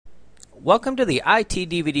Welcome to the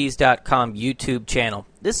itdvds.com YouTube channel.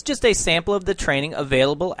 This is just a sample of the training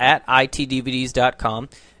available at itdvds.com.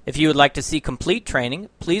 If you would like to see complete training,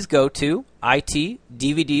 please go to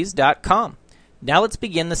itdvds.com. Now let's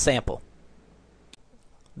begin the sample.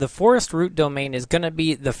 The forest root domain is going to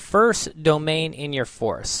be the first domain in your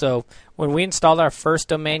forest. So when we installed our first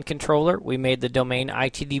domain controller, we made the domain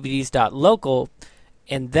itdvds.local,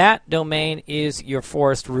 and that domain is your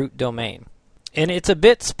forest root domain. And it's a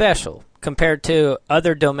bit special compared to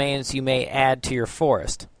other domains you may add to your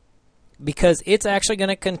forest, because it's actually going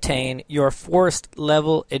to contain your forest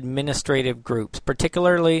level administrative groups,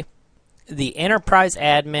 particularly the Enterprise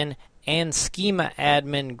Admin and Schema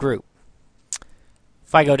Admin group.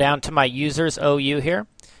 If I go down to my users OU here,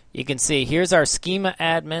 you can see here's our Schema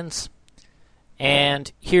Admins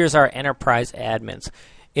and here's our Enterprise Admins.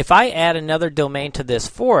 If I add another domain to this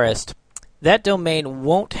forest, that domain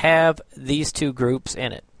won't have these two groups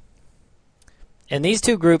in it. And these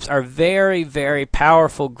two groups are very, very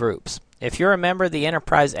powerful groups. If you're a member of the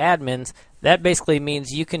Enterprise Admins, that basically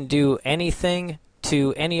means you can do anything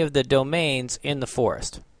to any of the domains in the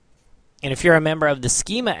forest. And if you're a member of the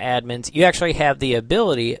Schema Admins, you actually have the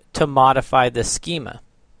ability to modify the schema.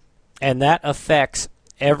 And that affects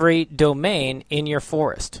every domain in your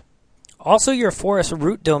forest. Also, your forest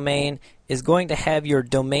root domain is going to have your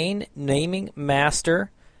domain naming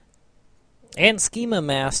master and schema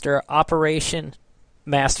master operation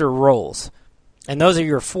master roles. And those are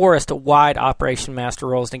your forest-wide operation master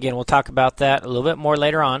roles. And again, we'll talk about that a little bit more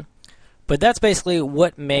later on. But that's basically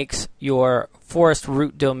what makes your forest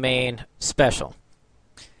root domain special.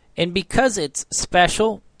 And because it's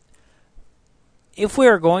special, if we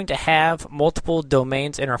are going to have multiple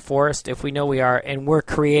domains in our forest, if we know we are, and we're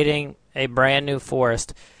creating a brand new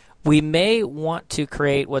forest, we may want to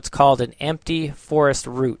create what's called an empty forest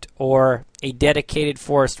root or a dedicated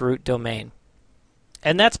forest root domain.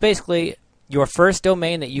 And that's basically your first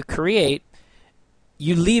domain that you create.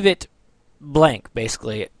 You leave it blank,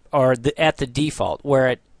 basically, or at the default, where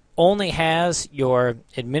it only has your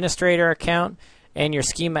administrator account and your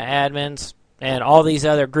schema admins and all these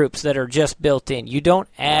other groups that are just built in. You don't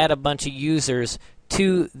add a bunch of users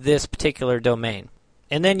to this particular domain.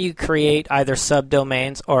 And then you create either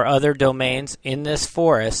subdomains or other domains in this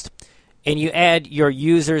forest, and you add your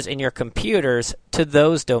users and your computers to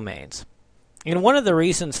those domains. And one of the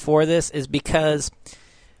reasons for this is because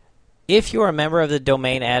if you're a member of the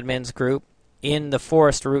domain admins group in the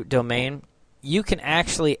forest root domain, you can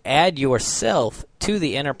actually add yourself to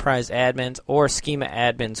the enterprise admins or schema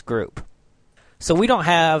admins group. So we don't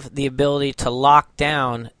have the ability to lock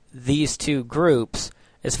down these two groups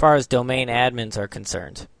as far as domain admins are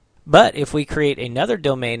concerned. But if we create another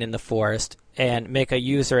domain in the forest and make a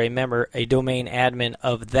user a member, a domain admin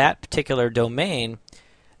of that particular domain,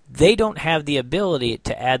 they don't have the ability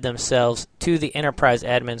to add themselves to the enterprise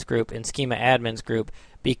admins group and schema admins group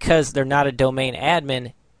because they're not a domain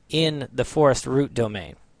admin in the forest root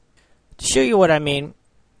domain. To show you what I mean,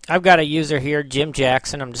 I've got a user here, Jim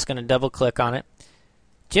Jackson. I'm just going to double click on it.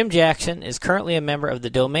 Jim Jackson is currently a member of the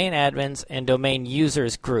domain admins and domain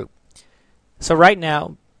users group. So right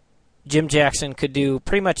now, Jim Jackson could do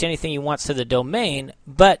pretty much anything he wants to the domain,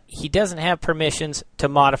 but he doesn't have permissions to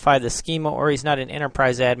modify the schema, or he's not an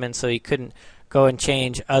enterprise admin, so he couldn't go and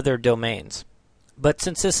change other domains. But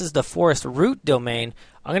since this is the forest root domain,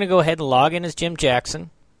 I'm going to go ahead and log in as Jim Jackson.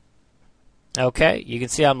 Okay, you can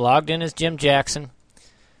see I'm logged in as Jim Jackson.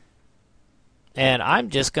 And I'm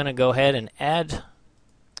just going to go ahead and add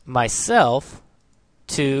myself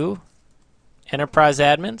to enterprise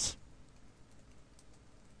admins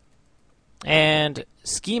and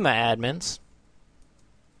schema admins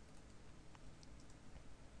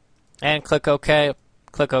and click OK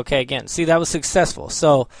again. See, that was successful.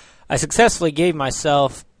 So I successfully gave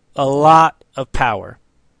myself a lot of power.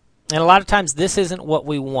 And a lot of times this isn't what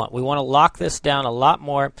we want. We want to lock this down a lot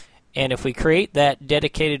more, and if we create that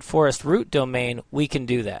dedicated forest root domain, we can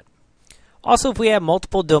do that. Also, if we have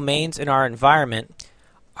multiple domains in our environment,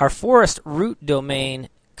 our forest root domain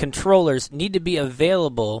controllers need to be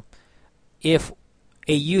available if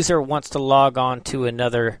a user wants to log on to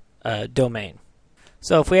another domain.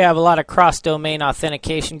 So if we have a lot of cross-domain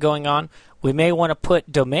authentication going on, we may want to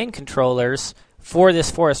put domain controllers for this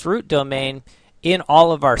forest root domain in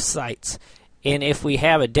all of our sites. And if we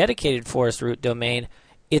have a dedicated forest root domain,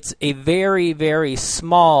 it's a very, very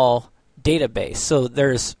small database. So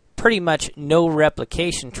there's pretty much no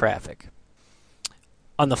replication traffic.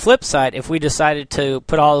 On the flip side, if we decided to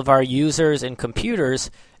put all of our users and computers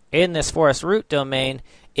in this forest root domain,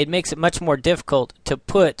 it makes it much more difficult to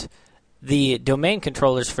put the domain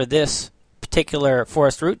controllers for this particular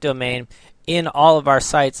forest root domain in all of our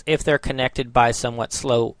sites if they're connected by somewhat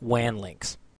slow WAN links.